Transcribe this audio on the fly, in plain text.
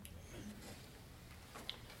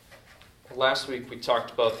Last week we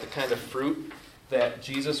talked about the kind of fruit that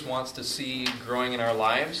Jesus wants to see growing in our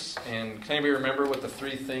lives. And can anybody remember what the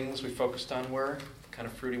three things we focused on were? The kind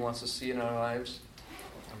of fruit he wants to see in our lives?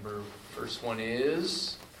 Remember, first one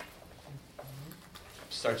is...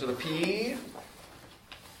 starts with a P.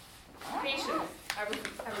 Patience. I was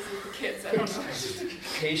with the kids. I don't know.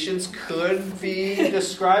 Patience could be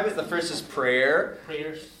described. The first is prayer.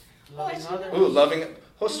 Prayers. Loving others. Ooh, loving.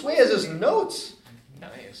 Josue has his notes.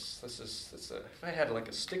 Nice. If I had like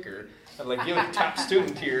a sticker, I'd like give it a top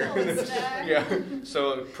student here. Yeah.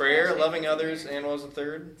 So prayer, loving others, and what was the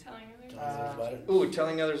third?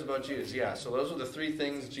 Telling others about Jesus. Yeah. So those are the three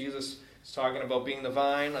things Jesus is talking about: being the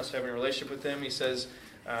vine, us having a relationship with Him. He says,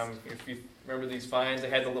 if you remember these vines, they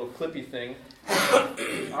had the little clippy thing.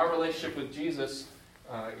 Our relationship with Jesus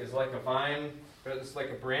is like a vine. It's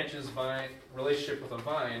like a branch's vine relationship with a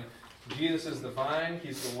vine. Jesus is the vine.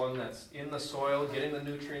 He's the one that's in the soil, getting the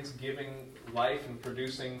nutrients, giving life and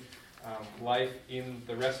producing life in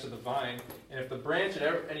the rest of the vine. And if the branch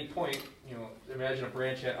at any point, imagine a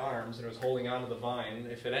branch had arms and it was holding onto the vine.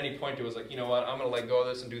 If at any point it was like, you know what, I'm going to let go of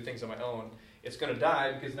this and do things on my own, it's going to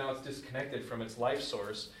die because now it's disconnected from its life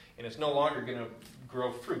source and it's no longer going to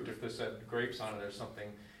grow fruit if this had grapes on it or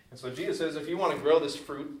something. And so Jesus says if you want to grow this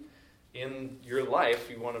fruit in your life,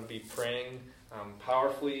 you want to be praying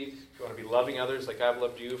powerfully, if you want to be loving others like I've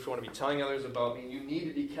loved you, if you want to be telling others about me, you need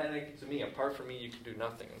to be connected to me. Apart from me, you can do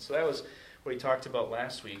nothing. And so that was what he talked about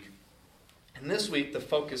last week. And this week, the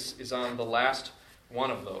focus is on the last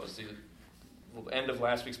one of those. The end of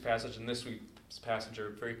last week's passage and this week's passage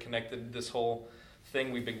are very connected. This whole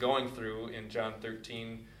thing we've been going through in John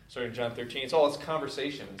 13, it's all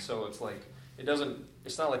conversation. So it's like,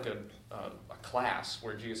 it's not like a class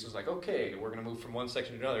where Jesus is like, okay, we're going to move from one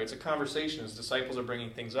section to another. It's a conversation. His disciples are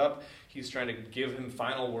bringing things up. He's trying to give him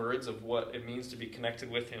final words of what it means to be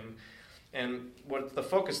connected with him. And what the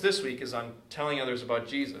focus this week is on telling others about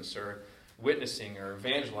Jesus, or witnessing, or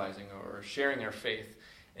evangelizing, or sharing our faith.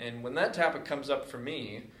 And when that topic comes up for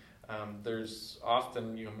me, there's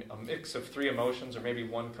often a mix of three emotions, or maybe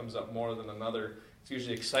one comes up more than another. It's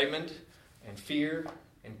usually excitement and fear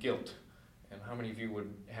and guilt. And how many of you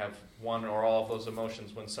would have one or all of those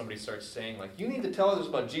emotions when somebody starts saying, like, you need to tell others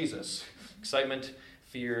about Jesus? Excitement,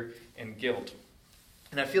 fear, and guilt.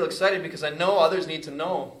 And I feel excited because I know others need to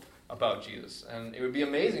know about Jesus. And it would be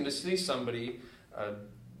amazing to see somebody's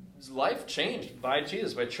life changed by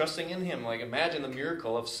Jesus, by trusting in Him. Like, imagine the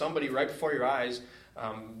miracle of somebody right before your eyes,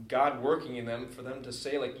 God working in them, for them to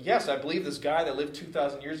say, like, yes, I believe this guy that lived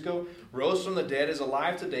 2,000 years ago, rose from the dead, is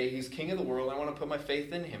alive today, he's king of the world, I want to put my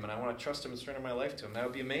faith in him, and I want to trust him and surrender my life to him. That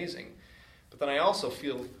would be amazing. But then I also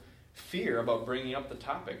feel fear about bringing up the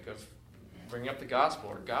topic of bringing up the gospel,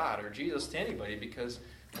 or God, or Jesus to anybody, because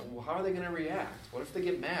how are they going to react? What if they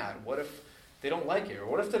get mad? What if they don't like it? Or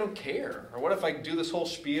what if they don't care? Or what if I do this whole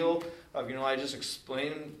spiel of, I just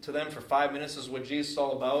explain to them for 5 minutes this is what Jesus is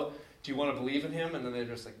all about? Do you want to believe in him? And then they're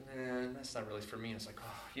just like, nah, that's not really for me. And it's like,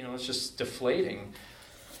 it's just deflating.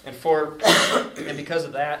 And because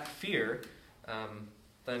of that fear,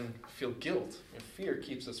 then I feel guilt. Fear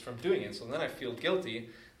keeps us from doing it. So then I feel guilty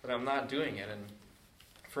that I'm not doing it. And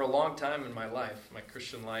for a long time in my life, my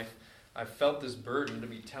Christian life, I've felt this burden to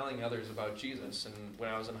be telling others about Jesus. And when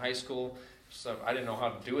I was in high school, so I didn't know how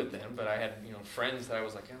to do it then, but I had friends that I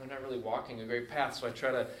was like, they're not really walking a great path, so I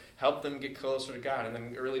try to help them get closer to God. And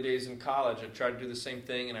then early days in college, I tried to do the same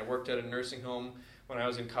thing, and I worked at a nursing home when I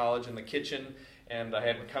was in college in the kitchen, and I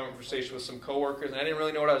had a conversation with some coworkers, and I didn't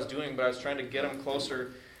really know what I was doing, but I was trying to get them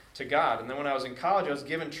closer to God. And then when I was in college, I was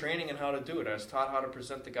given training on how to do it. I was taught how to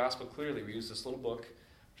present the gospel clearly. We used this little book,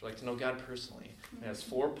 Would You Like to Know God Personally? It has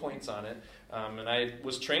 4 points on it. And I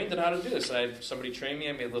was trained on how to do this. Somebody trained me.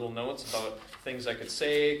 I made little notes about things I could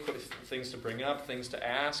say, things to bring up, things to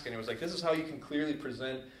ask. And it was like, this is how you can clearly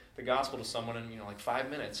present the gospel to someone in 5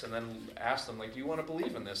 minutes. And then ask them, like, do you want to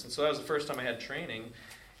believe in this? And so that was the first time I had training.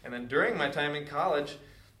 And then during my time in college,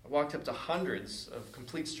 I walked up to hundreds of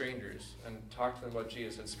complete strangers and talked to them about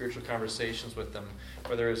Jesus, had spiritual conversations with them,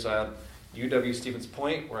 whether it was UW Stevens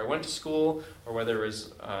Point, where I went to school, or whether it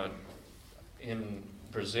was in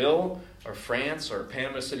Brazil or France or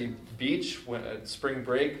Panama City Beach at spring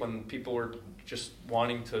break, when people were just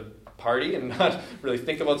wanting to party and not really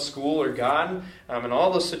think about school or God. In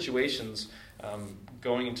all those situations,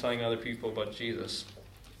 going and telling other people about Jesus.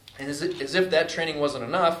 And as if that training wasn't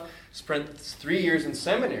enough, spent 3 years in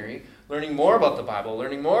seminary learning more about the Bible,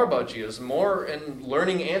 learning more about Jesus, and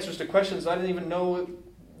learning answers to questions I didn't even know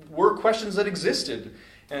were questions that existed.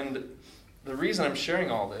 And the reason I'm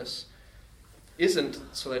sharing all this isn't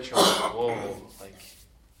so that you're like, whoa, like,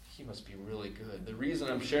 he must be really good. The reason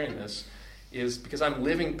I'm sharing this is because I'm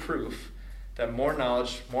living proof that more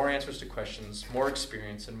knowledge, more answers to questions, more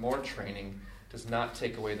experience, and more training does not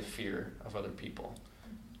take away the fear of other people.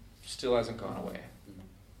 Still hasn't gone away.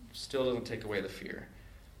 Still doesn't take away the fear.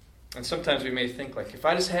 And sometimes we may think, like, if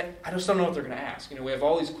I just don't know what they're going to ask. We have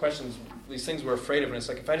all these questions, these things we're afraid of, and it's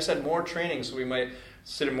like, if I just had more training, so we might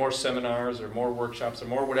sit in more seminars or more workshops or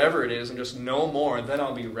more whatever it is and just know more, and then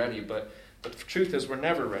I'll be ready. But the truth is, we're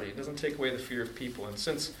never ready. It doesn't take away the fear of people. And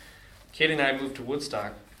since Katie and I moved to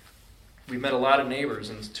Woodstock, we met a lot of neighbors,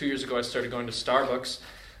 and 2 years ago I started going to Starbucks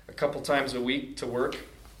a couple times a week to work,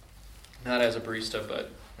 not as a barista,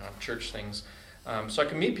 but church things. So I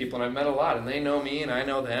can meet people, and I've met a lot, and they know me, and I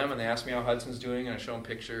know them, and they ask me how Hudson's doing, and I show them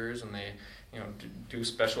pictures, and they do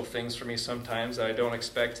special things for me sometimes that I don't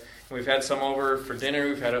expect. And we've had some over for dinner,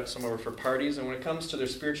 we've had some over for parties, and when it comes to their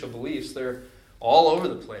spiritual beliefs, they're all over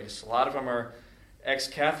the place. A lot of them are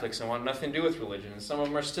ex-Catholics and want nothing to do with religion, and some of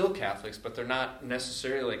them are still Catholics, but they're not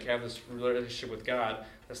necessarily have this relationship with God.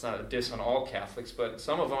 That's not a diss on all Catholics, but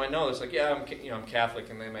some of them I know, it's like, yeah, I'm Catholic,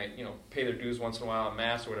 and they might pay their dues once in a while at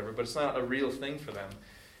Mass or whatever, but it's not a real thing for them.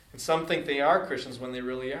 And some think they are Christians when they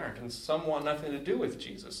really aren't, and some want nothing to do with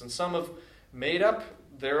Jesus, and some have made up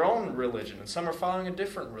their own religion, and some are following a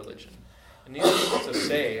different religion. And needless to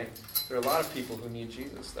say, there are a lot of people who need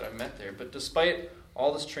Jesus that I've met there, but despite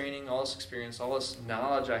all this training, all this experience, all this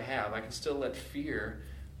knowledge I have, I can still let fear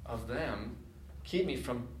of them keep me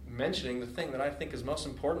from mentioning the thing that I think is most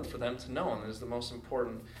important for them to know and is the most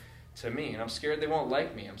important to me. And I'm scared they won't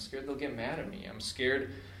like me. I'm scared they'll get mad at me. I'm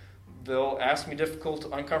scared they'll ask me difficult,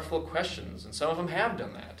 uncomfortable questions. And some of them have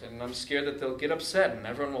done that. And I'm scared that they'll get upset and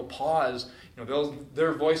everyone will pause.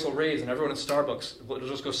 Their voice will raise and everyone in Starbucks will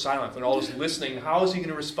just go silent. They're all just listening. How is he going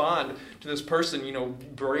to respond to this person,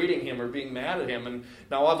 berating him or being mad at him? And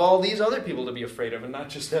now I have all these other people to be afraid of and not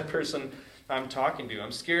just that person I'm talking to.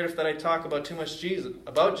 I'm scared if that I talk about too much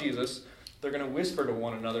about Jesus, they're going to whisper to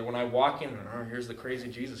one another when I walk in. Oh, here's the crazy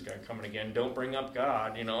Jesus guy coming again. Don't bring up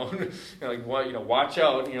God, watch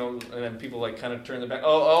out, and then people kind of turn their back.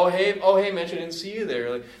 Oh, hey, Mitch, I didn't see you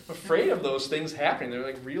there. I'm afraid of those things happening.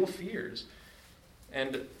 They're real fears.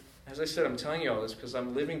 And as I said, I'm telling you all this because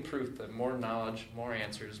I'm living proof that more knowledge, more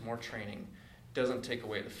answers, more training doesn't take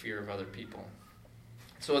away the fear of other people.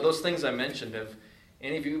 So those things I mentioned, have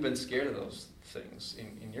any of you been scared of those things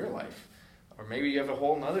in your life? Or maybe you have a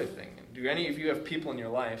whole other thing. Do any of you have people in your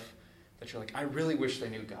life that you're like, I really wish they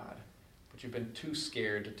knew God, but you've been too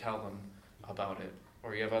scared to tell them about it,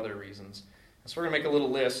 or you have other reasons? And so we're going to make a little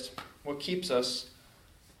list. What keeps us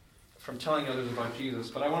from telling others about Jesus?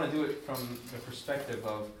 But I want to do it from the perspective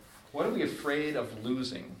of, what are we afraid of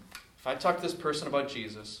losing? If I talk to this person about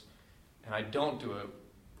Jesus and I don't do it,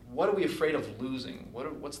 what are we afraid of losing?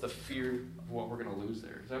 What's the fear of what we're going to lose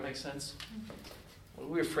there? Does that make sense? What are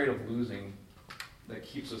we afraid of losing that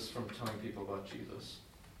keeps us from telling people about Jesus?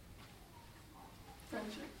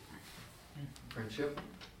 Friendship?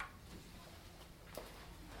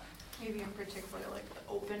 Maybe in particular,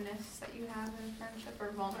 the openness that you have in a friendship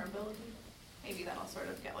or vulnerability. Maybe that'll sort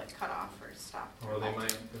of get cut off or stopped. Or they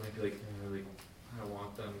might be I don't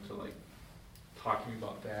want them to talk to me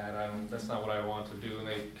about that. That's not what I want to do. And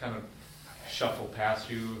they kind of shuffle past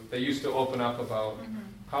you. They used to open up about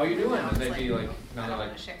how are you doing, and they'd be now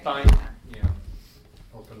they're fine. Yeah,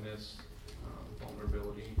 openness,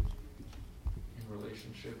 vulnerability in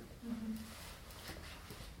relationship. Mm-hmm.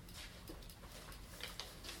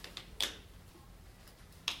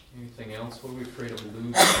 Anything else? What are we afraid of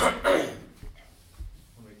losing when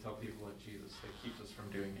we tell people about Jesus that keeps us from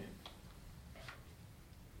doing it?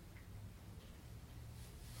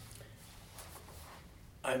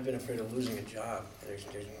 I've been afraid of losing a job. There's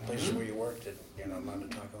places where you work that you're not allowed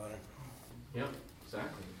to talk about it. Yeah,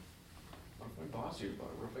 exactly. What if my boss hears about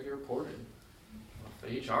it? What if I get reported?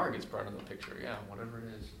 What if the HR gets brought into the picture? Yeah, whatever it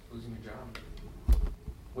is, losing a job.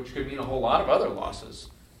 Which could mean a whole lot of other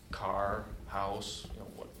losses. Car, house,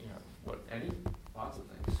 lots of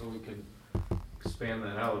things. So we could expand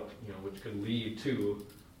that out, which could lead to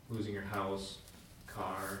losing your house,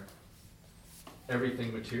 car,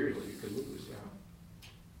 everything materially you could lose, yeah.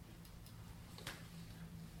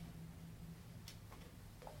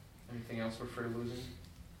 Anything else we're afraid of losing?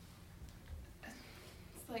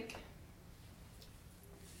 It's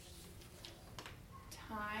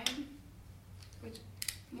time, which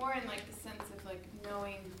more in the sense of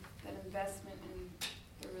knowing that investment in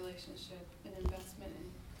the relationship, an investment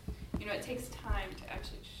in, it takes time to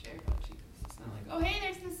actually share about Jesus. It's not oh hey,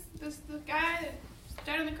 there's this guy that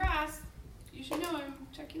died on the cross. You should know him.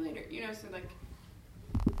 Check you later. So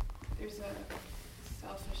there's a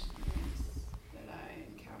selfishness that I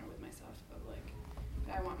encounter with myself of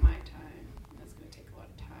I want my time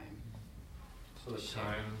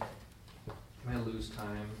time. I lose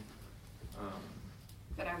time.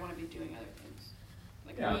 That I want to be doing other things.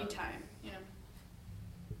 Like Yeah. me time, you know?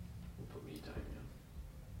 We'll put me time,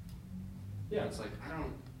 yeah. Yeah, it's like, I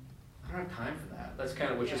don't have time for that. That's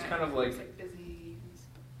kind of, which is Yeah, kind of like, it's like busy and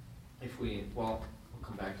stuff. if we, well, we'll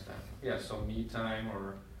come back to that. Yeah, so me time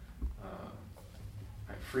or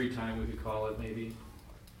free time, we could call it maybe.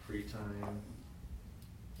 Free time.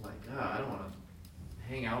 Like, I don't want to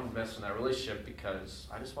hang out and invest in that relationship because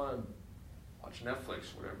I just want to watch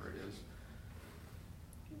Netflix, whatever it is.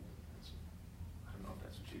 I don't know if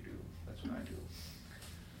that's what you do. That's what I do.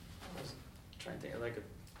 I was trying to think of like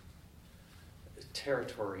a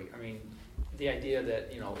territory. I mean, the idea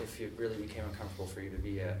that, if it really became uncomfortable for you to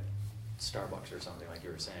be at Starbucks or something like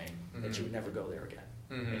you were saying, that you would never go there again.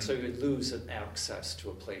 Mm-hmm. And so you would lose access to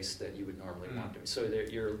a place that you would normally want to. So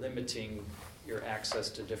that you're limiting your access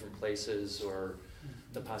to different places, or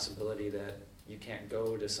the possibility that you can't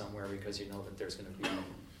go to somewhere because you know that there's going to be,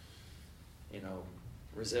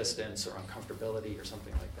 resistance or uncomfortability or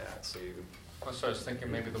something like that. So you. So I was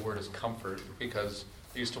thinking maybe the word is comfort, because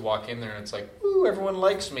I used to walk in there and it's like, ooh, everyone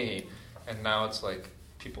likes me. And now it's like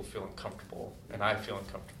people feel uncomfortable and I feel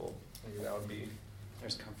uncomfortable. Maybe that would be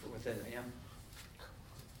There's comfort within it, yeah.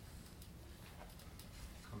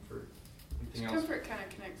 comfort. Anything else? Comfort kind of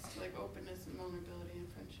connects to like openness and vulnerability and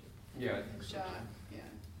friendship. Yeah, I think so. Job, too. yeah.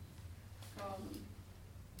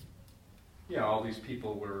 Yeah, all these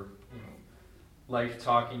people were, liked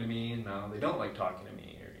talking to me, and now they don't like talking to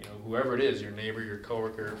me. Or, whoever it is, your neighbor, your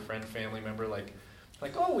coworker, friend, family member, like,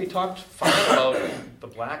 oh, we talked fine about the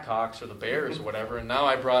Blackhawks or the Bears or whatever, and now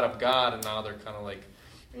I brought up God, and now they're kind of like,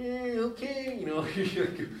 okay,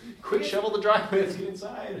 quick, shovel the driveway, let's get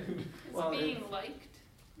inside. It's being liked.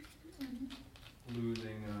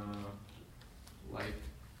 Losing,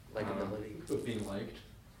 Likability. Being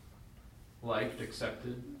liked,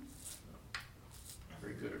 accepted.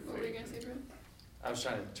 Very good at What were you going to say, Bro? I was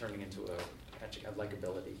trying to turn it into a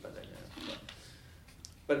likability, but then.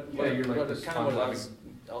 Yeah, you're like this kind of what I fun-loving- was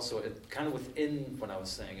also kind of within when I was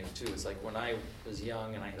saying it too. It's like when I was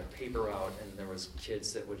young and I had a paper out and there was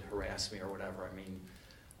kids that would harass me or whatever. I mean,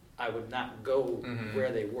 I would not go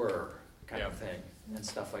where they were, kind of thing, and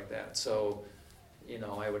stuff like that. So,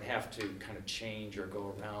 I would have to kind of change or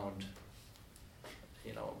go around,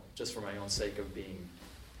 just for my own sake of being,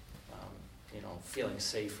 feeling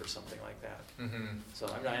safe or something like that. Mm-hmm. So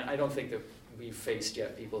I don't think that we've faced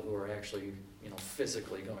yet people who are actually,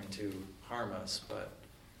 physically going to harm us, but,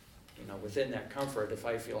 within that comfort, if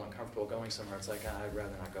I feel uncomfortable going somewhere, it's like, I'd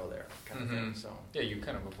rather not go there, kind of thing, so. Yeah, you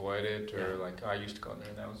kind of avoid it, or Yeah. like, I used to go there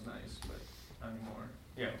and that was nice, but not anymore.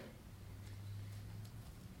 Yeah.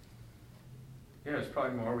 Yeah, there's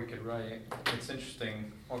probably more we could write. It's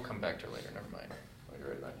interesting. I'll come back to it later, never mind. I'll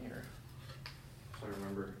write it on here. So I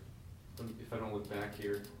remember, if I don't look back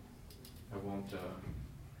here, I won't,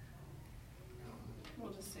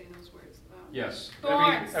 We'll just say those words loud. yes.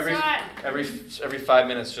 Board, Every 5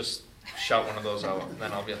 minutes, just shout one of those out, and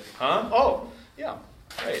then I'll be like, huh? Oh, yeah,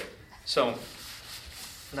 right. So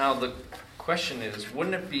now the question is,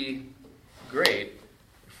 wouldn't it be great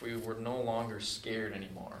if we were no longer scared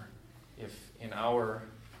anymore? If in our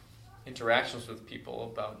interactions with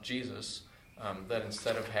people about Jesus, that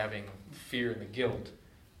instead of having fear and the guilt,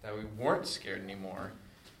 that we weren't scared anymore,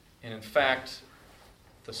 and in fact,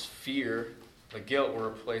 this fear, the guilt were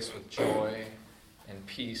replaced with joy and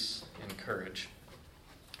peace and courage.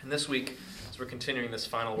 And this week, as we're continuing this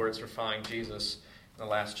final words for following Jesus in the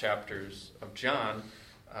last chapters of John,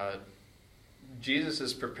 Jesus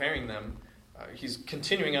is preparing them. He's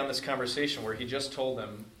continuing on this conversation where he just told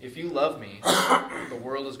them, if you love me, the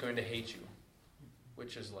world is going to hate you.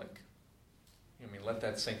 Which is like, let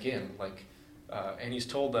that sink in. And he's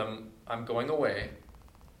told them, I'm going away.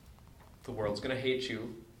 The world's going to hate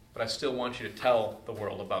you, but I still want you to tell the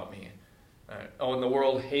world about me. And the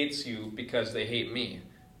world hates you because they hate me,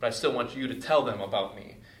 but I still want you to tell them about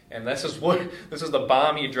me. And this is the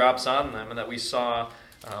bomb he drops on them, and that we saw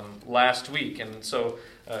last week. And so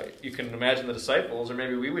you can imagine the disciples, or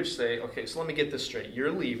maybe we would say, okay, so let me get this straight.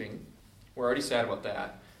 You're leaving. We're already sad about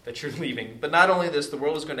that you're leaving. But not only this, the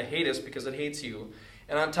world is going to hate us because it hates you.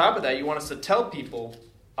 And on top of that, you want us to tell people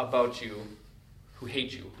about you who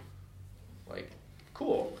hate you.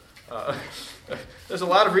 Cool. There's a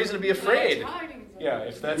lot of reason to be afraid. Yeah,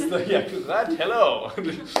 if that's hello.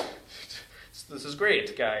 This is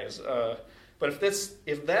great, guys. But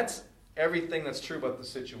if that's everything that's true about the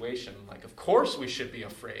situation, of course we should be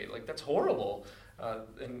afraid. That's horrible.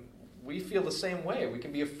 And we feel the same way. We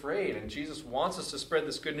can be afraid, and Jesus wants us to spread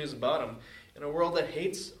this good news about him in a world that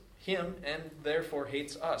hates him and therefore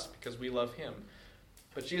hates us because we love him.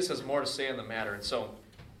 But Jesus has more to say on the matter. And so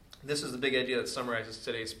this is the big idea that summarizes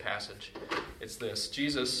today's passage. It's this.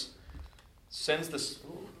 Jesus sends this...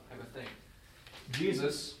 Ooh, I have a thing.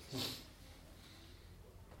 Jesus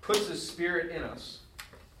puts his Spirit in us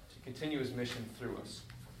to continue his mission through us.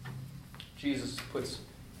 Jesus puts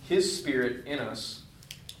his Spirit in us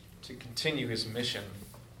to continue his mission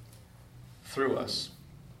through us.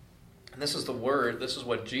 And this is the word, this is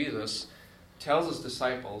what Jesus tells his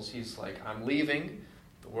disciples. He's like, I'm leaving.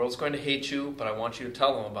 The world's going to hate you, but I want you to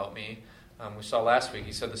tell them about me. We saw last week,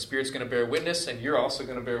 he said the Spirit's going to bear witness, and you're also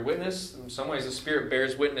going to bear witness. In some ways, the Spirit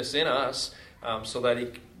bears witness in us so that he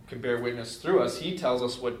can bear witness through us. He tells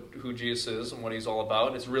us who Jesus is and what he's all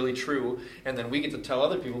about. It's really true. And then we get to tell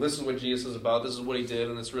other people, this is what Jesus is about, this is what he did,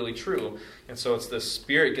 and it's really true. And so it's the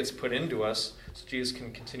Spirit gets put into us so Jesus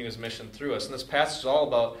can continue his mission through us. And this passage is all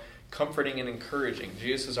about comforting and encouraging.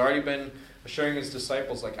 Jesus has already been assuring his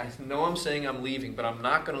disciples, like, I know I'm saying I'm leaving, but I'm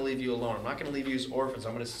not going to leave you alone. I'm not going to leave you as orphans.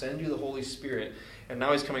 I'm going to send you the Holy Spirit. And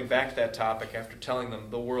now he's coming back to that topic after telling them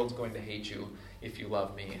the world's going to hate you if you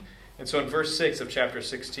love me. And so in verse 6 of chapter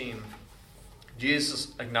 16,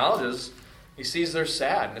 Jesus acknowledges, he sees they're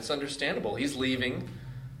sad, and it's understandable. He's leaving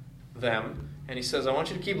them, and he says, I want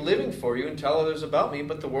you to keep living for you and tell others about me,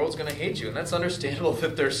 but the world's going to hate you. And that's understandable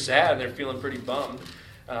that they're sad and they're feeling pretty bummed.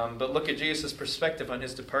 But look at Jesus' perspective on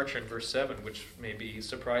his departure in verse 7, which may be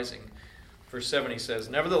surprising. Verse 7, he says,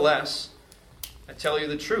 Nevertheless, I tell you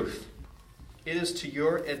the truth. It is to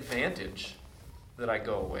your advantage that I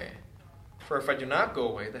go away. For if I do not go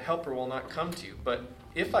away, the Helper will not come to you. But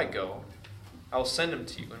if I go, I will send him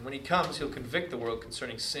to you. And when he comes, he'll convict the world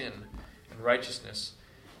concerning sin and righteousness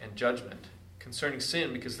and judgment. Concerning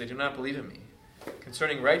sin, because they do not believe in me.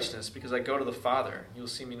 Concerning righteousness, because I go to the Father, and you will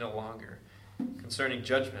see me no longer. Concerning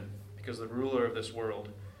judgment, because the ruler of this world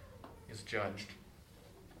is judged.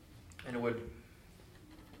 And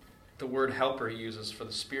the word helper he uses for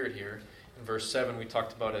the Spirit here, in verse 7, we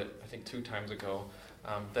talked about it, I think 2 times ago,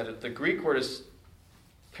 that the Greek word is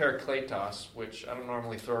parakletos, which I don't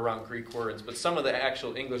normally throw around Greek words, but some of the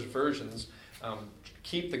actual English versions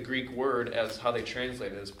keep the Greek word as how they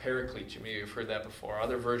translate it, as paraclete. You may have heard that before.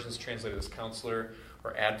 Other versions translate it as counselor,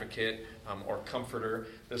 or advocate, or comforter.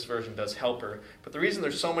 This version does helper. But the reason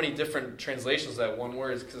there's so many different translations of that one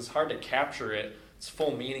word is because it's hard to capture its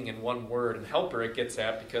full meaning in one word. And helper it gets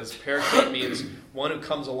at because paraclete means one who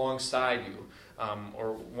comes alongside you,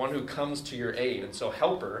 or one who comes to your aid. And so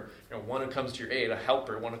helper, one who comes to your aid, a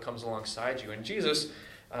helper, one who comes alongside you. And Jesus,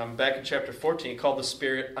 back in chapter 14, he called the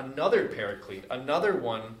Spirit another paraclete, another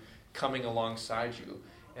one coming alongside you.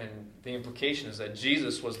 And the implication is that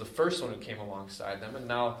Jesus was the first one who came alongside them, and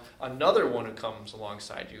now another one who comes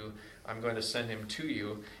alongside you, I'm going to send him to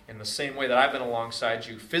you. In the same way that I've been alongside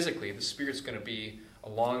you physically, the Spirit's going to be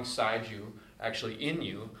alongside you, actually in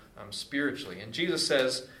you, spiritually. And Jesus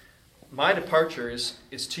says, my departure is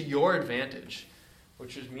to your advantage,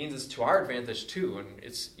 which means it's to our advantage too. And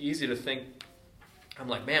it's easy to think, I'm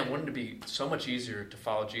like, man, wouldn't it be so much easier to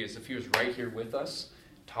follow Jesus if he was right here with us,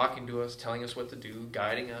 talking to us, telling us what to do,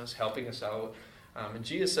 guiding us, helping us out. And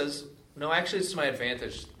Jesus says, no, actually it's to my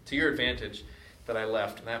advantage, to your advantage that I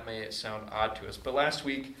left. And that may sound odd to us. But last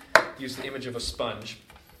week, I used the image of a sponge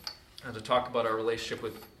to talk about what our relationship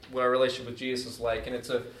with Jesus is like. And it's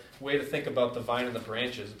a way to think about the vine and the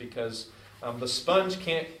branches, because the sponge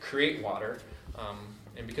can't create water.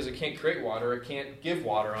 And because it can't create water, it can't give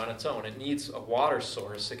water on its own. It needs a water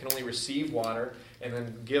source. It can only receive water and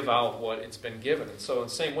then give out what it's been given. And so in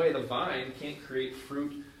the same way, the vine can't create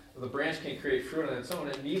fruit, the branch can't create fruit on its own.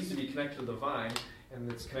 It needs to be connected to the vine,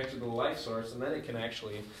 and it's connected to the life source, and then it can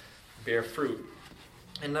actually bear fruit.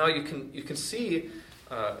 And now you can see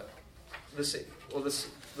the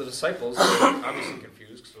disciples are obviously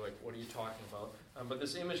confused, because they're like, what are you talking about? But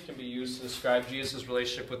this image can be used to describe Jesus'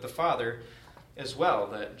 relationship with the Father as well,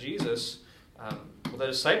 that Jesus, the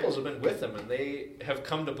disciples have been with him, and they have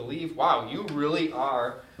come to believe, wow, you really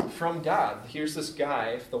are from God. Here's this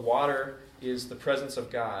guy, the water is the presence of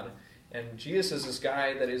God, and Jesus is this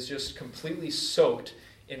guy that is just completely soaked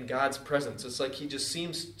in God's presence. It's like he just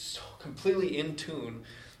seems so completely in tune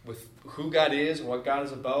with who God is and what God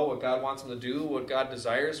is about, what God wants him to do, what God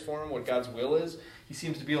desires for him, what God's will is. He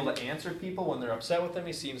seems to be able to answer people when they're upset with him.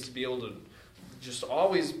 He seems to be able to just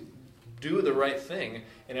always do the right thing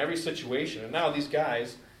in every situation. And now these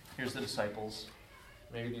guys, here's the disciples.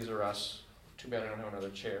 Maybe these are us. Too bad I don't have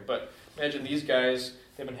another chair. But imagine these guys,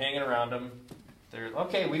 they've been hanging around him. They're,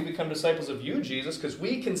 okay, we've become disciples of you, Jesus, because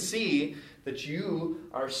we can see that you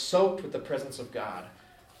are soaked with the presence of God.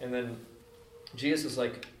 And then Jesus is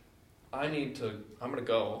like, I'm going to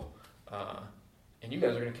go. and you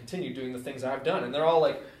guys are going to continue doing the things I've done. And they're all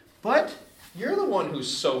like, but you're the one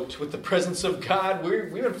who's soaked with the presence of God.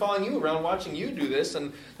 We've been following you around, watching you do this,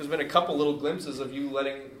 and there's been a couple little glimpses of you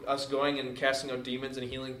letting us going and casting out demons and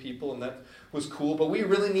healing people, and that was cool, but we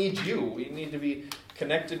really need you. We need to be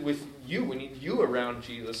connected with you. We need you around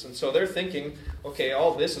Jesus. And so they're thinking, okay,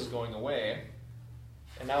 all this is going away,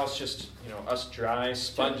 and now it's just, us dry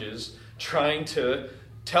sponges trying to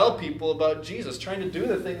tell people about Jesus, trying to do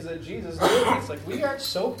the things that Jesus did. It's like, we aren't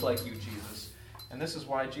soaked like you, Jesus. And this is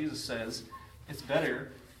why Jesus says, it's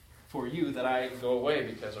better for you that I go away,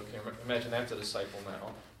 because, okay, imagine that's a disciple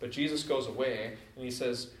now. But Jesus goes away, and he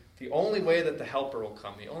says, the only way that the Helper will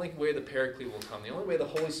come, the only way the Paraclete will come, the only way the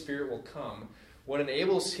Holy Spirit will come, what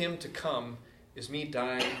enables him to come is me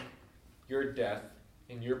dying your death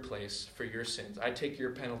in your place for your sins. I take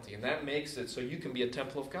your penalty, and that makes it so you can be a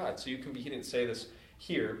temple of God. So you can be, he didn't say this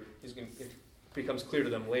here, it becomes clear to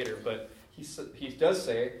them later, but he does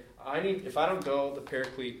say, if I don't go, the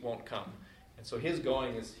Paraclete won't come. And so his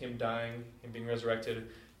going is him dying, him being resurrected,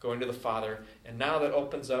 going to the Father, and now that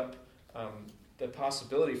opens up the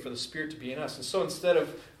possibility for the Spirit to be in us. And so instead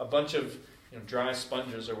of a bunch of dry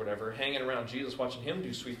sponges or whatever hanging around Jesus, watching him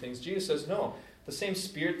do sweet things, Jesus says, no, the same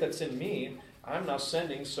Spirit that's in me, I'm now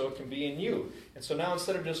sending so it can be in you. And so now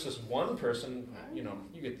instead of just this one person, you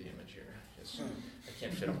get the image here. I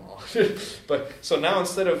can't fit them all. But so now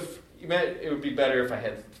instead of, it would be better if I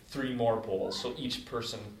had 3 more bowls, so each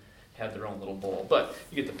person had their own little bowl. But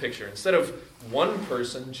you get the picture. Instead of one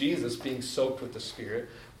person, Jesus, being soaked with the Spirit,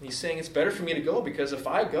 he's saying it's better for me to go, because if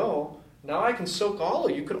I go, now I can soak all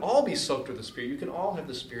of you. You can all be soaked with the Spirit. You can all have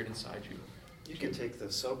the Spirit inside you. You can take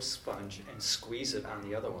the soap sponge and squeeze it on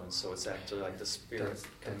the other one, so it's actually like the Spirit.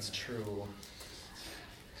 That's true.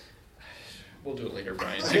 We'll do it later,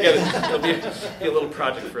 Brian. Together, it'll be a little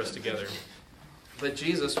project for us together. But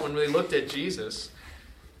Jesus, when they looked at Jesus,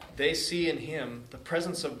 they see in him the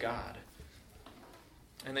presence of God.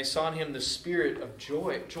 And they saw in him the spirit of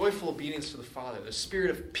joy, joyful obedience to the Father, the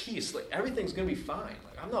spirit of peace. Like, everything's going to be fine.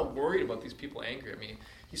 Like, I'm not worried about these people angry at me.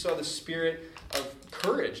 He saw the spirit of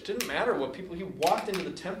courage. Didn't matter what people... He walked into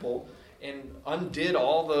the temple and undid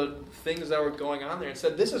all the things that were going on there and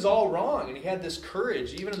said, this is all wrong. And he had this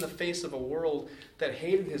courage, even in the face of a world that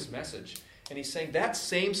hated his message. And he's saying, that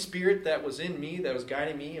same spirit that was in me, that was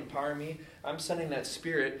guiding me, empowering me, I'm sending that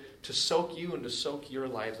spirit to soak you and to soak your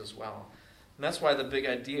lives as well. And that's why the big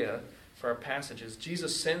idea for our passage is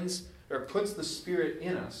Jesus sends or puts the Spirit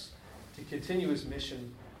in us to continue his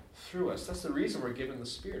mission through us. That's the reason we're given the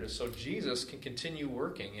Spirit, is so Jesus can continue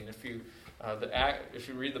working. And if you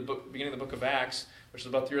read the beginning of the book of Acts, which is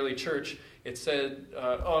about the early church, it said,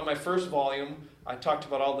 in my first volume, I talked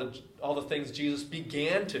about all the things Jesus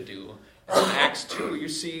began to do. And in Acts 2, you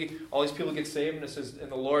see all these people get saved, and it says,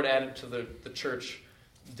 and the Lord added to the church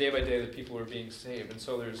day by day the people were being saved. And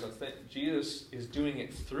so there's a thing, Jesus is doing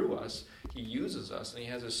it through us. He uses us, and he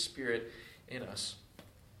has his Spirit in us.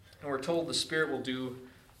 And we're told the Spirit will do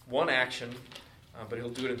one action, but he'll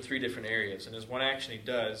do it in 3 different areas. And his one action he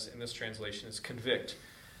does in this translation is convict.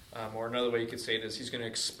 Or another way you could say it is he's going to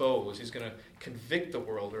expose. He's going to convict the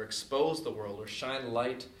world, or expose the world, or shine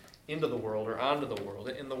light into the world, or onto the world.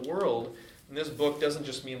 And the world in this book doesn't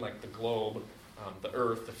just mean like the globe, the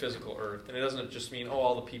earth, the physical earth. And it doesn't just mean,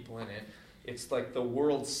 all the people in it. It's like the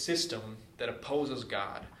world system that opposes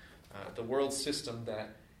God. The world system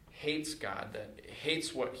that hates God, that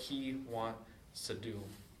hates what he wants to do.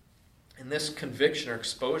 And this conviction or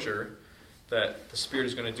exposure that the Spirit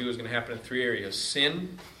is going to do is going to happen in 3 areas: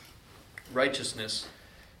 sin, righteousness,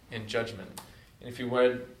 and judgment. And if you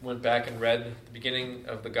went back and read the beginning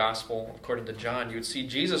of the gospel according to John, you would see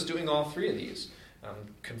Jesus doing all 3 of these.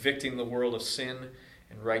 Convicting the world of sin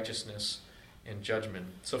and righteousness and judgment.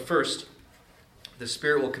 So first, the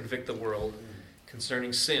Spirit will convict the world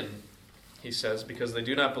concerning sin, he says, because they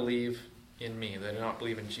do not believe in me. They do not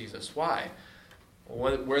believe in Jesus. Why?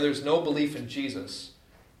 Well, where there's no belief in Jesus,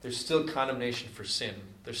 there's still condemnation for sin.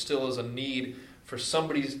 There still is a need for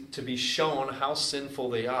somebody to be shown how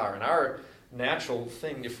sinful they are. And our natural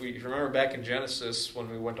thing, if you remember back in Genesis, when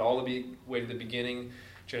we went all the way to the beginning,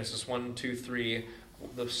 Genesis 1, 2, 3,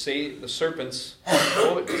 the serpent's,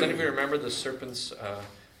 does anybody remember the serpent's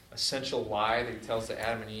essential lie that he tells to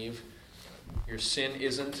Adam and Eve? Your sin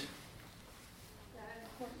isn't...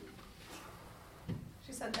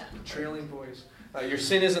 She said that. Trailing voice. Your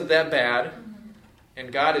sin isn't that bad,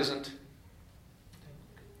 and God isn't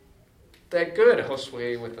that good.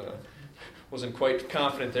 Josue wasn't quite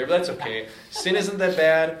confident there, but that's okay. Sin isn't that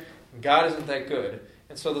bad, and God isn't that good.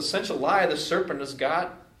 And so the essential lie the serpent has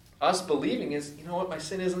got us believing is, you know what, my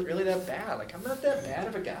sin isn't really that bad. Like, I'm not that bad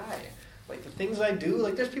of a guy. Like the things I do,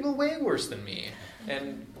 like there's people way worse than me.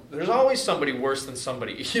 And there's always somebody worse than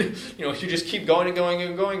somebody. If you just keep going and going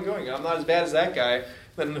and going and going, I'm not as bad as that guy,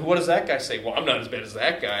 then what does that guy say? Well, I'm not as bad as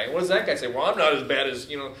that guy. What does that guy say? Well, I'm not as bad as,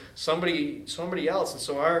 somebody else. And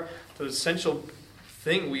so the essential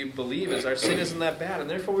thing we believe is our sin isn't that bad, and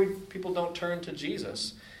therefore people don't turn to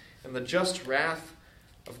Jesus. And the just wrath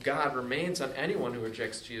of God remains on anyone who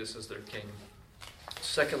rejects Jesus as their king.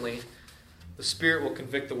 Secondly, the Spirit will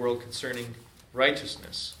convict the world concerning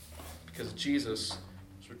righteousness, because Jesus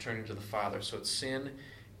is returning to the Father. So it's sin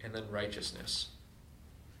and then righteousness.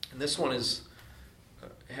 And this one has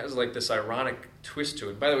like this ironic twist to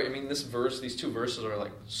it. By the way, these two verses are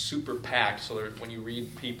like super packed, so when you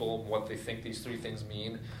read people what they think these three things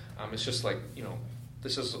mean, it's just like,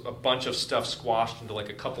 this is a bunch of stuff squashed into like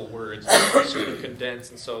a couple words, super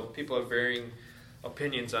condensed, and so people have varying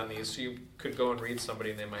opinions on these. So you could go and read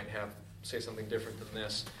somebody and they might say something different than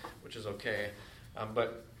this, which is okay.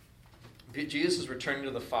 But Jesus is returning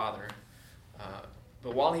to the Father.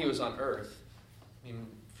 But while he was on earth, if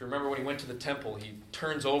you remember when he went to the temple, he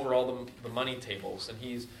turns over all the money tables, and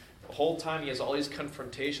the whole time he has all these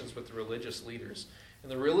confrontations with the religious leaders.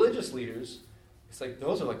 And the religious leaders, it's like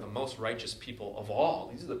those are like the most righteous people of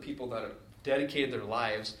all. These are the people that have dedicated their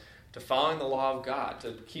lives to following the law of God,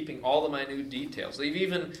 to keeping all the minute details. They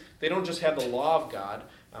don't just have the law of God,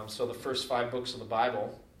 so the first 5 books of the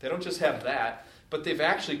Bible, they don't just have that, but they've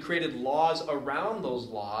actually created laws around those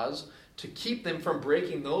laws to keep them from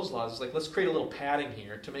breaking those laws. It's like, let's create a little padding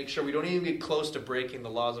here to make sure we don't even get close to breaking the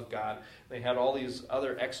laws of God. They had all these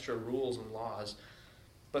other extra rules and laws.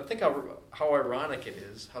 But think how ironic it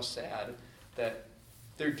is, how sad, that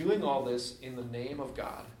they're doing all this in the name of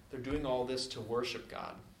God. They're doing all this to worship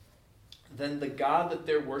God. Then the God that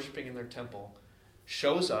they're worshiping in their temple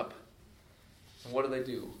shows up, and what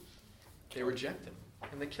do? They reject him,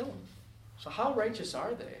 and they kill him. So how righteous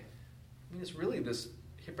are they? It's really this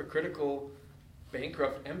hypocritical,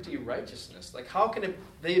 bankrupt, empty righteousness. Like, how can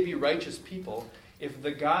they be righteous people if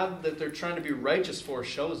the God that they're trying to be righteous for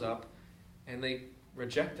shows up and they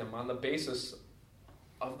reject him on the basis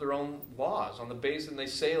of their own laws, and they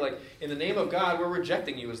say, like, in the name of God, we're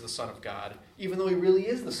rejecting you as the Son of God, even though he really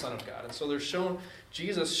is the Son of God. And so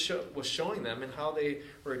Jesus was showing them in how they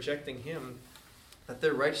were rejecting him that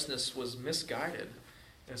their righteousness was misguided,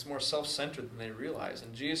 and it's more self-centered than they realize.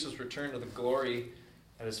 And Jesus' return to the glory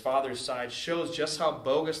at his Father's side shows just how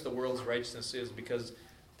bogus the world's righteousness is, because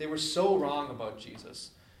they were so wrong about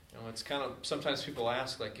Jesus. It's kind of, sometimes people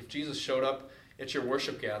ask, like, if Jesus showed up at your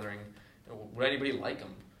worship gathering, would anybody like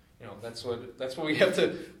him? That's what we have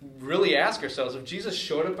to really ask ourselves. If Jesus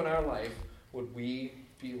showed up in our life, would we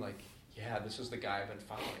be like, yeah, this is the guy I've been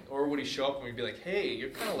following? Or would he show up and we'd be like, hey,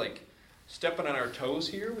 you're kind of like stepping on our toes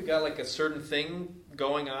here. We got like a certain thing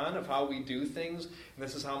going on of how we do things, and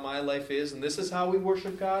this is how my life is, and this is how we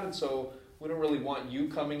worship God, and so we don't really want you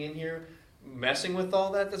coming in here messing with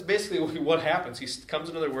all that. That's basically what happens. He comes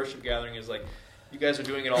into their worship gathering and is like, you guys are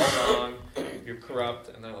doing it all wrong, you're corrupt,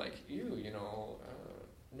 and they're like,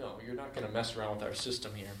 no, you're not going to mess around with our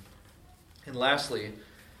system here. And lastly,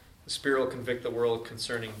 the Spirit will convict the world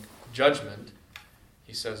concerning judgment,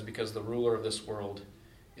 he says, because the ruler of this world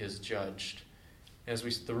is judged.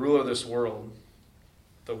 The ruler of this world,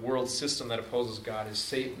 the world system that opposes God, is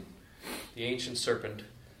Satan, the ancient serpent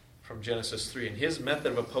from Genesis 3. And his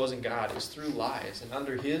method of opposing God is through lies. And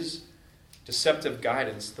under his deceptive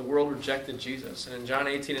guidance, the world rejected Jesus. And in John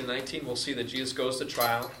 18 and 19, we'll see that Jesus goes to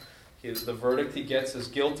trial. The verdict he gets is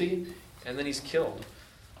guilty, and then he's killed.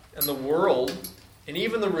 And the world, and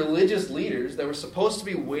even the religious leaders that were supposed to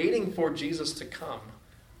be waiting for Jesus to come,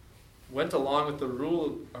 went along with the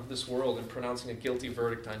rule of this world in pronouncing a guilty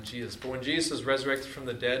verdict on Jesus. But when Jesus is resurrected from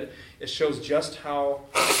the dead, it shows just how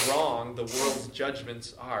wrong the world's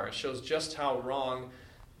judgments are. It shows just how wrong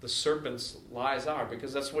the serpent's lies are,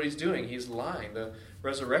 because that's what he's doing. He's lying. The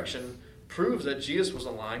resurrection proves that Jesus was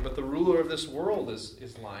lying, but the ruler of this world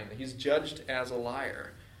is lying. He's judged as a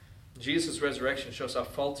liar. Jesus' resurrection shows how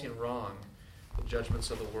faulty and wrong the judgments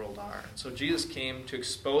of the world are. And so Jesus came to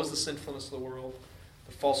expose the sinfulness of the world,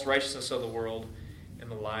 the false righteousness of the world, and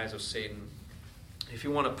the lies of Satan. If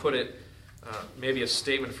you want to put it, maybe a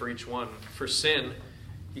statement for each one. For sin,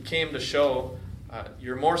 he came to show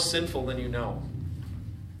you're more sinful than you know.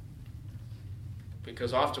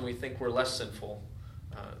 Because often we think we're less sinful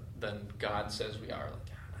than God says we are. Like,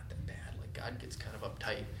 not that bad. Like, God gets kind of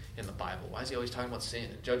uptight in the Bible. Why is he always talking about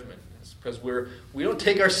sin and judgment? It's because we don't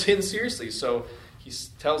take our sin seriously. So he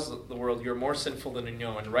tells the world, you're more sinful than you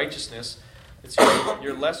know. And righteousness, it's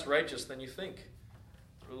you're less righteous than you think.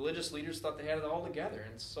 The religious leaders thought they had it all together.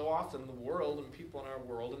 And so often the world and people in our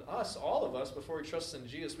world and us, all of us, before we trusted in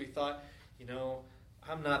Jesus, we thought,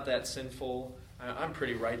 I'm not that sinful. I'm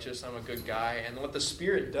pretty righteous. I'm a good guy. And what the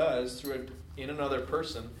Spirit does through it in another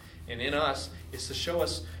person and in us is to show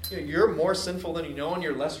us, you're more sinful than you know and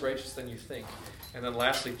you're less righteous than you think. And then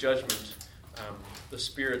lastly, judgment. The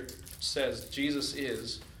Spirit says Jesus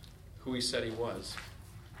is who he said he was.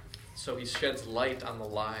 So he sheds light on the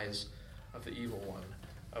lies of the evil one,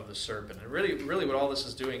 of the serpent. And really what all this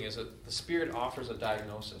is doing is that the Spirit offers a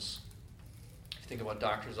diagnosis. If you think about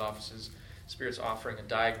doctors' offices, Spirit's offering a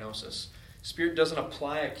diagnosis. Spirit doesn't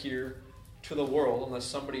apply a cure to the world unless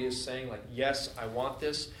somebody is saying, like, yes, I want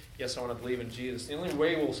this. Yes, I want to believe in Jesus. The only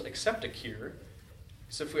way we'll accept a cure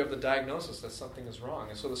is if we have the diagnosis that something is wrong.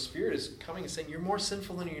 And so the Spirit is coming and saying, you're more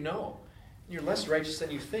sinful than you know. You're less righteous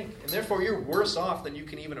than you think. And therefore, you're worse off than you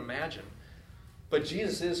can even imagine. But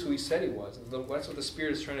Jesus is who he said he was. And that's what the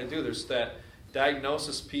Spirit is trying to do. There's that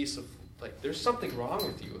diagnosis piece of, like, there's something wrong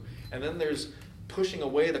with you. And then there's pushing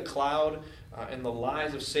away the cloud and the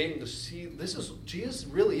lies of Satan to see Jesus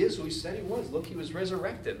really is who he said he was. Look, he was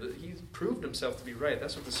resurrected. He proved himself to be right.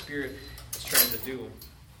 That's what the Spirit is trying to do.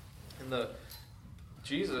 And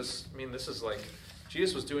Jesus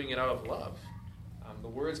was doing it out of love. The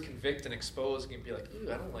words convict and expose can be like,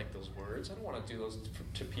 ooh, I don't like those words. I don't want to do those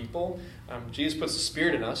to people. Jesus puts the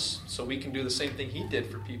Spirit in us so we can do the same thing he did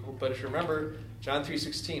for people. But if you remember, John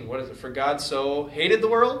 3:16, what is it? For God so hated the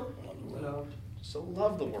world? So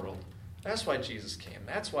loved the world. That's why Jesus came.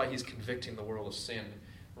 That's why he's convicting the world of sin,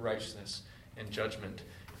 righteousness, and judgment.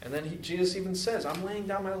 And then Jesus even says, I'm laying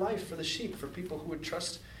down my life for the sheep, for people who would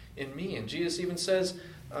trust in me. And Jesus even says,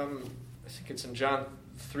 I think it's in John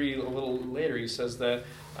 3 a little later, he says that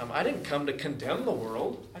I didn't come to condemn the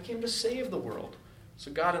world. I came to save the world.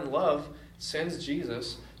 So God in love sends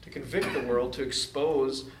Jesus to convict the world, to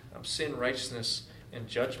expose sin, righteousness, and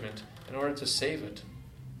judgment in order to save it.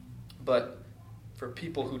 But for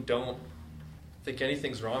people who don't think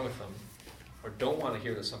anything's wrong with them or don't want to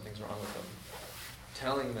hear that something's wrong with them,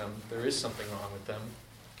 telling them there is something wrong with them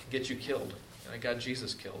can get you killed. And it got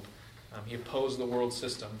Jesus killed. He opposed the world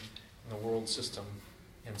system, and the world system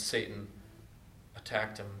and Satan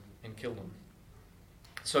attacked him and killed him.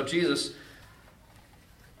 So Jesus,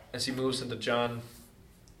 as he moves into John,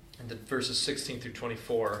 into verses 16 through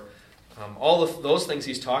 24, all of those things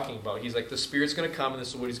he's talking about, he's like, the Spirit's going to come, and this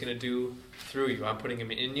is what he's going to do through you. I'm putting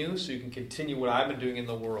him in you so you can continue what I've been doing in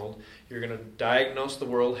the world. You're going to diagnose the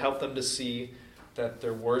world, help them to see that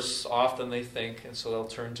they're worse off than they think, and so they'll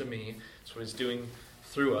turn to me. That's what he's doing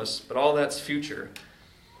through us. But all that's future.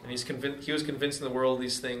 And he was convincing the world of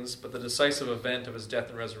these things, but the decisive event of his death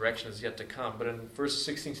and resurrection is yet to come. But in verses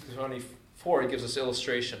 16 to 24, he gives us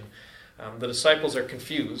illustration. The disciples are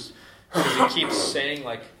confused because he keeps saying,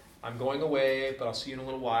 like, I'm going away, but I'll see you in a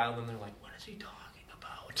little while. And then they're like, what is he talking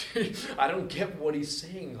about? I don't get what he's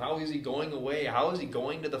saying. How is he going away? How is he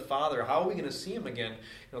going to the Father? How are we going to see him again?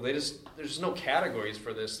 There's no categories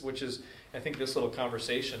for this, which is, I think this little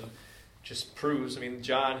conversation just proves.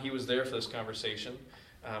 John, he was there for this conversation.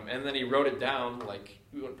 And then he wrote it down, like,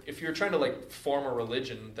 if you're trying to, like, form a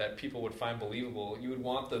religion that people would find believable, you would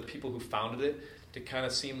want the people who founded it to kind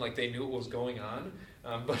of seem like they knew what was going on.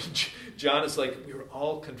 But John is like, we were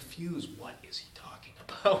all confused. What is he talking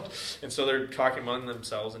about? And so they're talking among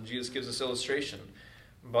themselves, and Jesus gives this illustration.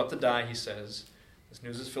 I'm about to die, he says. This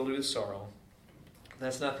news is filled with sorrow.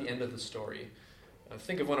 That's not the end of the story.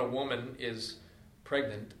 Think of when a woman is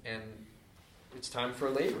pregnant and it's time for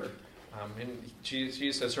labor. And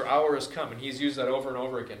Jesus says, her hour has come. And he's used that over and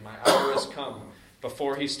over again. My hour has come.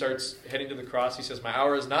 Before he starts heading to the cross, he says, my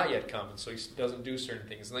hour has not yet come. And so he doesn't do certain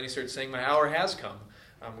things. And then he starts saying, my hour has come.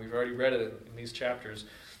 We've already read it in these chapters.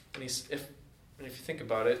 And if you think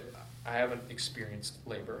about it, I haven't experienced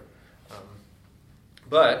labor.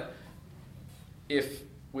 But if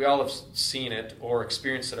we all have seen it or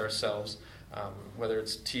experienced it ourselves, whether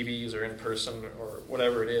it's TVs or in person or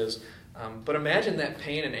whatever it is, but imagine that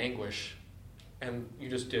pain and anguish, and you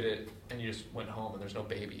just did it, and you just went home, and there's no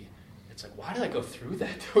baby. It's like, why did I go through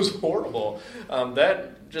that? That was horrible.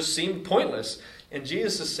 That just seemed pointless. And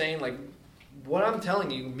Jesus is saying, like, what I'm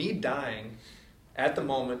telling you, me dying at the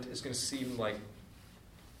moment is going to seem like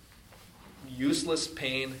useless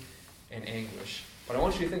pain and anguish. But I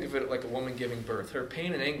want you to think of it like a woman giving birth. Her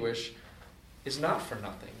pain and anguish is not for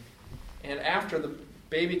nothing. And after the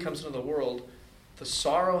baby comes into the world, the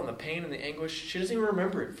sorrow and the pain and the anguish, she doesn't even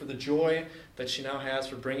remember it for the joy that she now has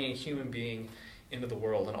for bringing a human being into the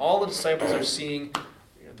world. And all the disciples are seeing,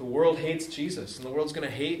 the world hates Jesus, and the world's going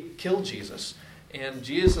to kill Jesus. And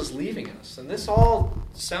Jesus is leaving us. And this all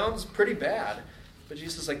sounds pretty bad. But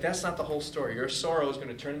Jesus is like, that's not the whole story. Your sorrow is going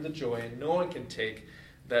to turn into joy, and no one can take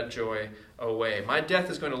that joy away. My death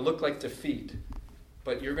is going to look like defeat,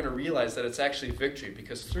 but you're going to realize that it's actually victory,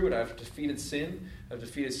 because through it I've defeated sin, I've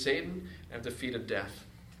defeated Satan, and I've defeated death.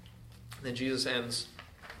 And then Jesus ends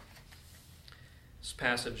this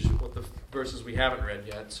passage with the verses we haven't read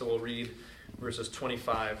yet, so we'll read verses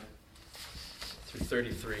 25 through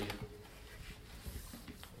 33.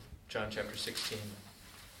 John chapter 16.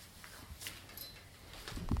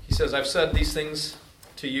 He says, I've said these things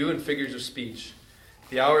to you in figures of speech.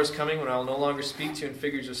 The hour is coming when I will no longer speak to you in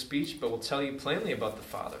figures of speech, but will tell you plainly about the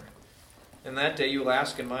Father. In that day you will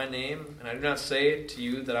ask in my name, and I do not say to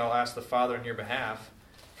you that I will ask the Father on your behalf,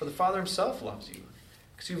 for the Father himself loves you,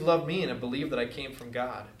 because you love me and have believed that I came from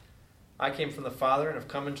God. I came from the Father and have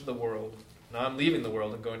come into the world. Now I'm leaving the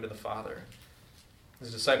world and going to the Father.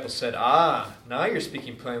 His disciples said, now you're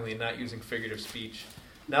speaking plainly and not using figurative speech.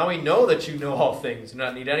 Now we know that you know all things, do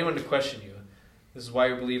not need anyone to question you. This is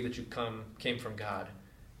why we believe that you came from God.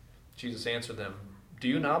 Jesus answered them, do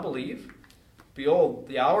you now believe? Behold,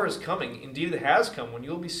 the hour is coming, indeed it has come, when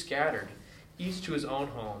you will be scattered, each to his own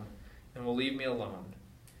home, and will leave me alone.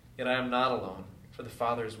 Yet I am not alone, for the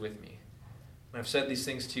Father is with me. And I've said these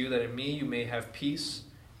things to you, that in me you may have peace.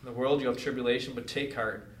 In the world you have tribulation, but take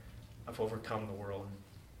heart, I've overcome the world.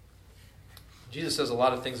 Jesus says a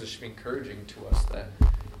lot of things that should be encouraging to us, that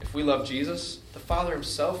if we love Jesus, the Father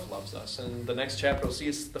himself loves us. And the next chapter we'll see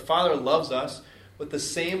the Father loves us with the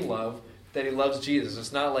same love that he loves Jesus.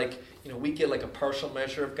 It's not like, we get like a partial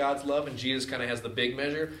measure of God's love and Jesus kind of has the big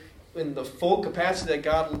measure. In the full capacity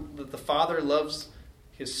that the Father loves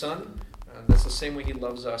his Son, that's the same way he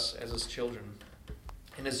loves us as his children.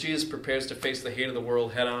 And as Jesus prepares to face the hate of the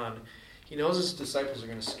world head on, he knows his disciples are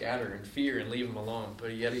going to scatter in fear and leave him alone.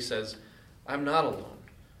 But yet he says, I'm not alone.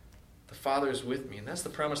 The Father is with me. And that's the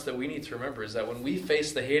promise that we need to remember, is that when we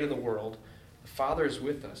face the hate of the world, the Father is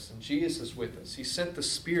with us and Jesus is with us. He sent the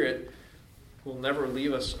Spirit who will never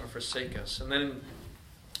leave us or forsake us. And then in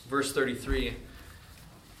verse 33,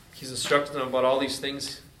 he's instructed them about all these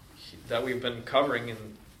things that we've been covering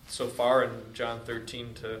so far in John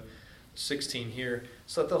 13 to 16 here,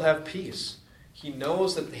 so that they'll have peace. He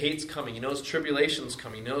knows that the hate's coming. He knows tribulation's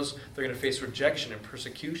coming. He knows they're going to face rejection and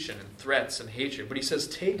persecution and threats and hatred. But he says,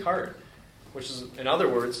 take heart, which is, in other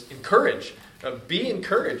words, encourage. Be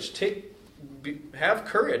encouraged. Have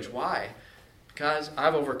courage. Why? Because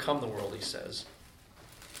I've overcome the world, he says.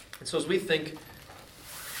 And so as we think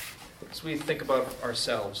about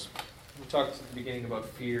ourselves, we talked at the beginning about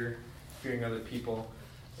fearing other people.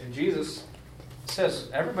 And Jesus says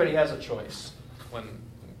everybody has a choice.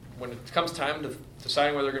 When it comes time to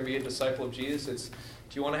deciding whether they're going to be a disciple of Jesus, it's, do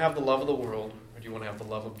you want to have the love of the world or do you want to have the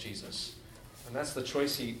love of Jesus? And that's the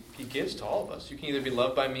choice he gives to all of us. You can either be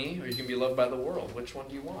loved by me or you can be loved by the world. Which one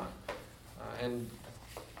do you want? And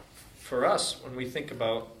for us, when we think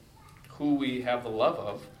about who we have the love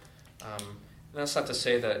of, that's not to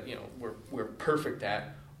say that we're perfect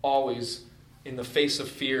at always, in the face of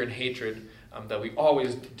fear and hatred, that we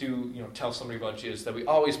always do tell somebody about Jesus, that we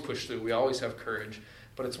always push through, we always have courage.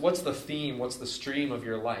 But it's, what's the theme, what's the stream of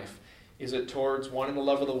your life? Is it towards wanting the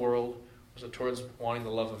love of the world, or is it towards wanting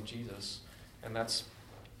the love of Jesus? And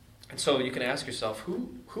so you can ask yourself,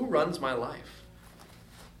 who runs my life?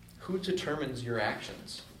 Who determines your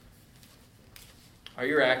actions? Are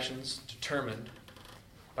your actions determined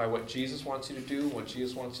by what Jesus wants you to do, what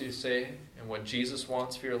Jesus wants you to say, and what Jesus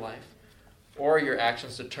wants for your life? Or are your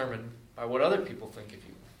actions determined by what other people think of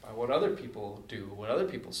you, by what other people do, what other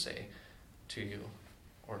people say to you,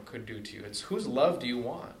 or could do to you? It's, whose love do you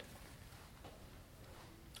want?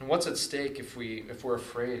 And what's at stake if we're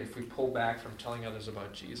afraid, if we pull back from telling others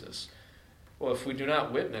about Jesus? Well, if we do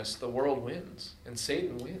not witness, the world wins, and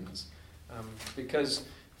Satan wins. Because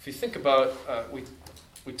if you think about,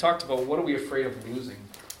 we talked about what are we afraid of losing?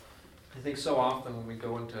 I think so often when we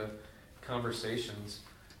go into conversations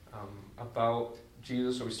about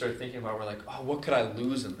Jesus, or we start thinking about, we're like, what could I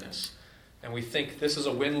lose in this? And we think this is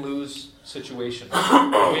a win-lose situation.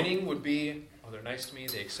 Winning would be, they're nice to me,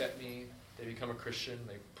 they accept me, they become a Christian,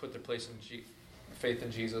 they put their faith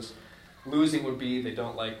in Jesus. Losing would be, they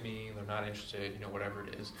don't like me, they're not interested, whatever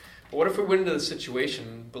it is. But what if we went into the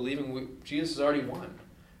situation believing Jesus has already won?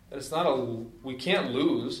 That it's not we can't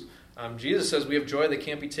lose. Jesus says we have joy that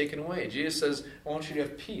can't be taken away. Jesus says, I want you to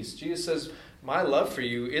have peace. Jesus says, my love for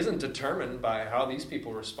you isn't determined by how these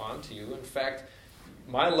people respond to you. In fact,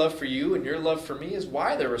 my love for you and your love for me is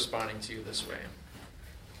why they're responding to you this way.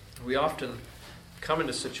 We often come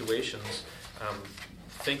into situations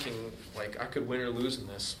thinking, like, I could win or lose in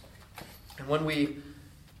this. And when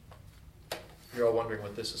you're all wondering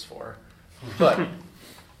what this is for. But,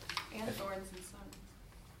 And thorns and sun.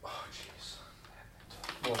 oh jeez.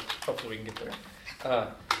 Well, hopefully we can get there.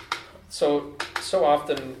 So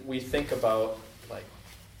often we think about, like,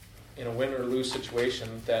 in a win or lose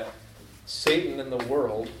situation, that Satan in the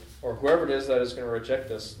world, or whoever it is that is going to reject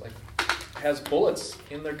this, like, has bullets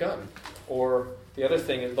in their gun. Or the other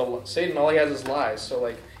thing is, Satan, all he has is lies. So,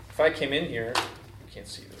 like, if I came in here, you can't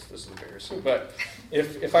see this is embarrassing, but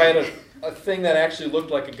if I had a thing that actually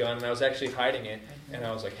looked like a gun and I was actually hiding it, and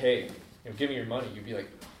I was like, hey, give me your money, you'd be like,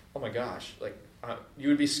 oh my gosh, like, you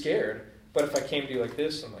would be scared. But if I came to you like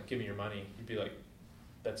this and like, give me your money, you'd be like,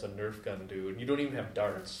 that's a Nerf gun, dude. You don't even have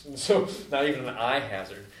darts. And so, not even an eye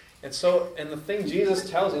hazard. And the thing Jesus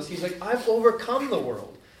tells us, he's like, I've overcome the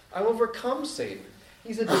world. I've overcome Satan.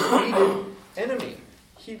 He's a defeated enemy.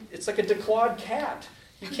 It's like a declawed cat.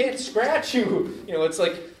 He can't scratch you. It's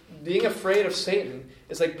like being afraid of Satan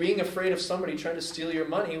is like being afraid of somebody trying to steal your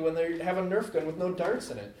money when they have a Nerf gun with no darts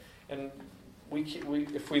in it. And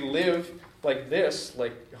if we live like this,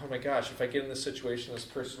 like, oh my gosh, if I get in this situation, this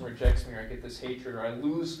person rejects me, or I get this hatred, or I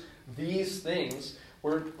lose these things,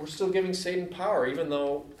 we're still giving Satan power, even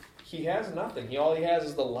though he has nothing. All he has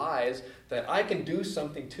is the lies that I can do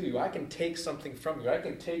something to you. I can take something from you. I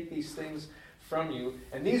can take these things from you.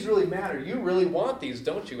 And these really matter. You really want these,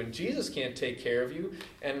 don't you? And Jesus can't take care of you.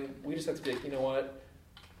 And we just have to be like, you know what?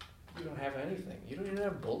 You don't have anything. You don't even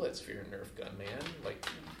have bullets for your Nerf gun, man. Like,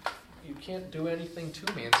 you can't do anything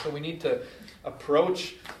to me. And so we need to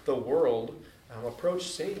approach the world, approach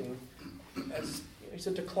Satan as he's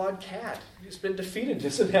a declawed cat. He's been defeated.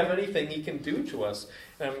 Doesn't have anything he can do to us.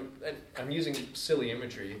 And I'm using silly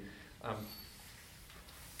imagery.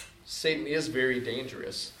 Satan is very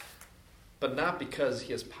dangerous, but not because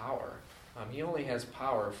he has power. He only has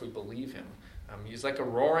power if we believe him. He's like a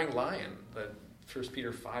roaring lion. That 1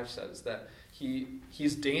 Peter 5 says that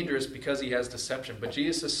he's dangerous because he has deception. But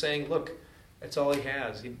Jesus is saying, look, that's all he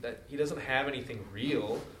has. He doesn't have anything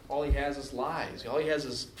real. All he has is lies. All he has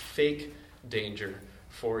is fake danger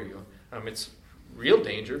for you. It's real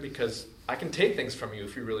danger because I can take things from you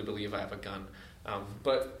if you really believe I have a gun.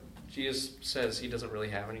 But Jesus says he doesn't really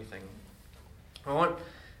have anything. I want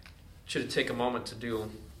you to take a moment to do.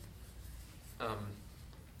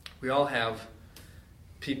 We all have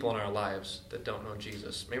people in our lives that don't know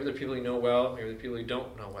Jesus. Maybe they're people you know well, maybe they're people you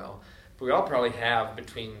don't know well. But we all probably have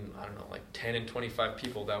between, 10 and 25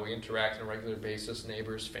 people that we interact on a regular basis,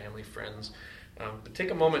 neighbors, family, friends. But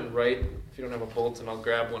take a moment and write, if you don't have a bulletin, I'll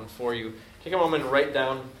grab one for you. Take a moment and write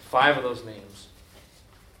down 5 of those names.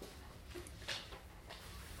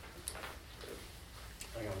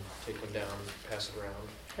 Take one down, pass it around.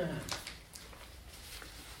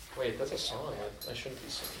 Wait, that's a song. I shouldn't be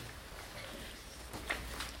singing.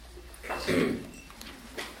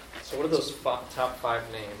 So what are those top 5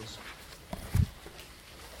 names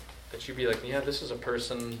that you'd be like, yeah, this is a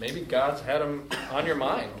person, maybe God's had them on your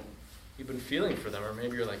mind. You've been feeling for them, or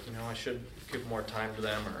maybe you're like, I should give more time to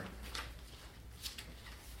them, or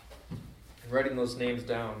and writing those names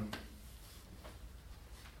down.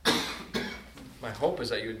 My hope is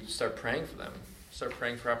that you would start praying for them, start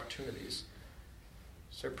praying for opportunities,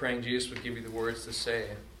 start praying Jesus would give you the words to say,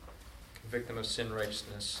 convict them of sin,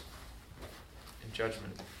 righteousness, and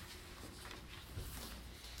judgment.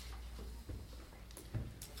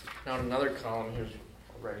 Now in another column, here's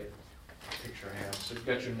I'll write a picture I have. So you've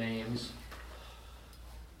got your names.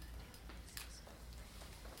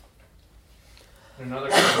 In another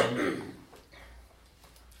column,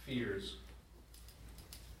 fears.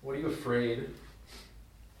 What are you afraid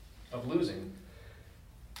of losing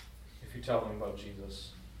if you tell them about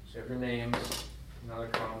Jesus? So you have your names. In another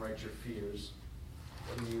column, write your fears.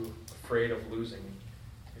 What are you afraid of losing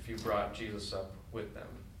if you brought Jesus up with them?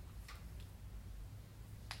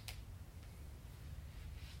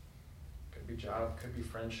 Could be job, could be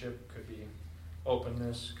friendship, could be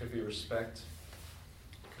openness, could be respect,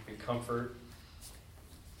 could be comfort.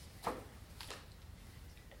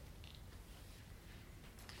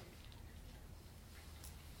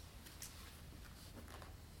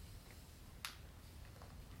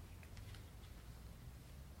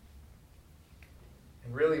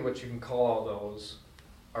 And really what you can call all those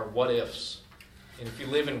are what ifs. And if you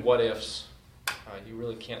live in what ifs, you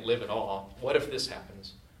really can't live at all. What if this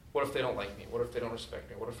happens? What if they don't like me? What if they don't respect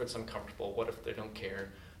me? What if it's uncomfortable? What if they don't care?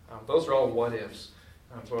 Those are all what ifs.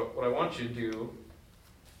 But what I want you to do,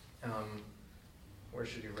 where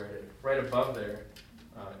should you write it? Right above there,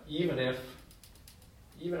 even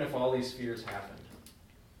if all these fears happened.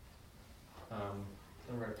 Then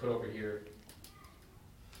we're going to put over here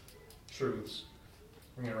truths.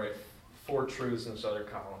 We're going to write 4 truths in this other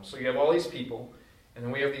column. So you have all these people, And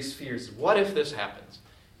then we have these fears. What if this happens?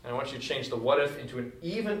 And I want you to change the what if into an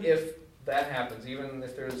even if that happens, even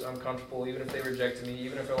if there's uncomfortable, even if they rejected me,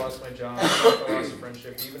 even if I lost my job, even if I lost a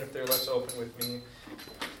friendship, even if they're less open with me.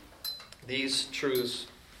 These truths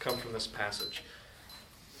come from this passage.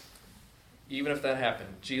 Even if that happened,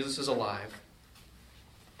 Jesus is alive.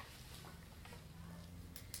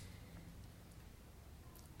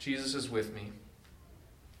 Jesus is with me.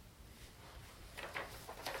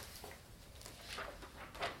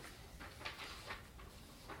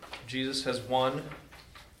 Jesus has won.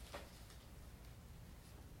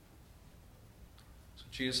 So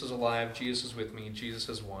Jesus is alive, Jesus is with me, Jesus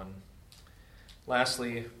has won.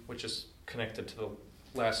 Lastly, which is connected to the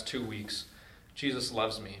last 2 weeks, Jesus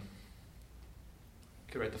loves me.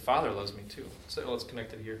 Okay, right, the Father loves me too. So it's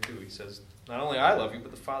connected here too. He says, not only I love you,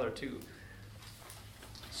 but the Father too.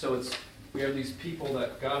 So we have these people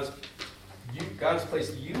that God has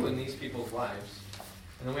placed you in these people's lives.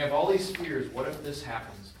 And then we have all these fears. What if this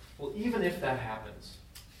happens? Well, even if that happens,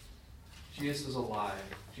 Jesus is alive.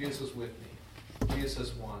 Jesus is with me. Jesus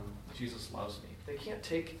has won. Jesus loves me. They can't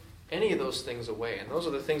take any of those things away. And those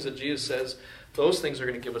are the things that Jesus says, those things are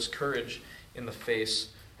going to give us courage in the face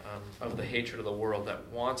of the hatred of the world that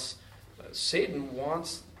wants, Satan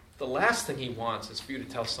wants, the last thing he wants is for you to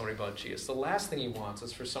tell somebody about Jesus. The last thing he wants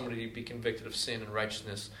is for somebody to be convicted of sin and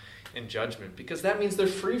righteousness and judgment, because that means they're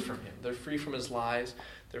free from him. They're free from his lies.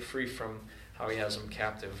 They're free from how he has them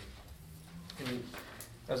captive. And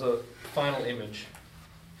as a final image,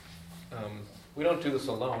 we don't do this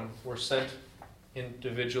alone. We're sent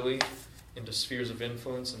individually into spheres of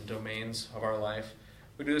influence and domains of our life.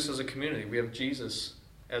 We do this as a community. We have Jesus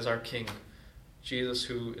as our King. Jesus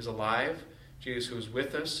who is alive, Jesus who is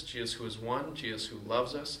with us, Jesus who is one, Jesus who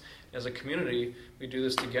loves us. As a community, we do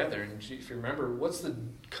this together. And if you remember, what's the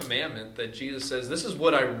commandment that Jesus says, this is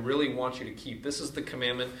what I really want you to keep. This is the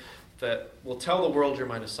commandment that will tell the world you're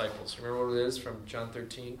my disciples. Remember what it is from John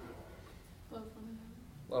 13? Love one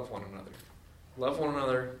another. Love one another. Love one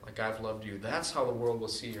another like I've loved you. That's how the world will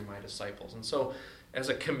see you're my disciples. And so, as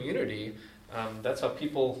a community, that's how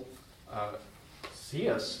people see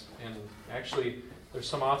us. And actually, there's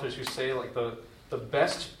some authors who say like the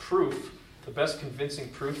best proof, the best convincing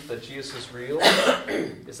proof that Jesus is real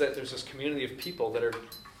is that there's this community of people that are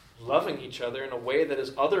loving each other in a way that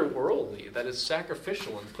is otherworldly, that is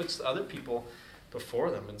sacrificial and puts other people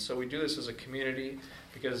before them. And so we do this as a community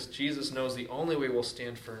because Jesus knows the only way we'll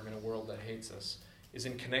stand firm in a world that hates us is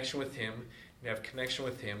in connection with him. We have connection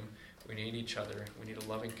with him. We need each other. We need a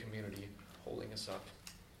loving community holding us up.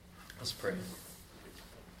 Let's pray.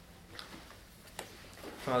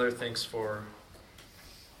 Father, thanks for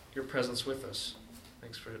your presence with us.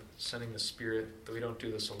 Thanks for sending the Spirit, that we don't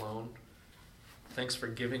do this alone. Thanks for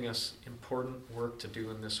giving us important work to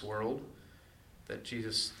do in this world, that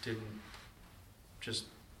Jesus didn't just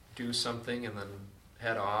do something and then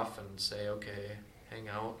head off and say, okay, hang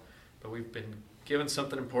out. But we've been given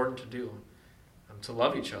something important to do, to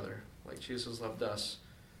love each other like Jesus loved us,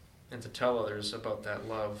 and to tell others about that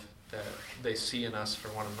love that they see in us for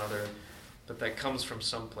one another, but that comes from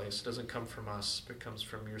someplace. It doesn't come from us, but it comes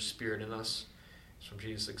from your Spirit in us. It's from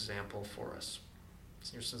Jesus' example for us. It's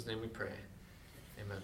in your Son's name we pray. Amen.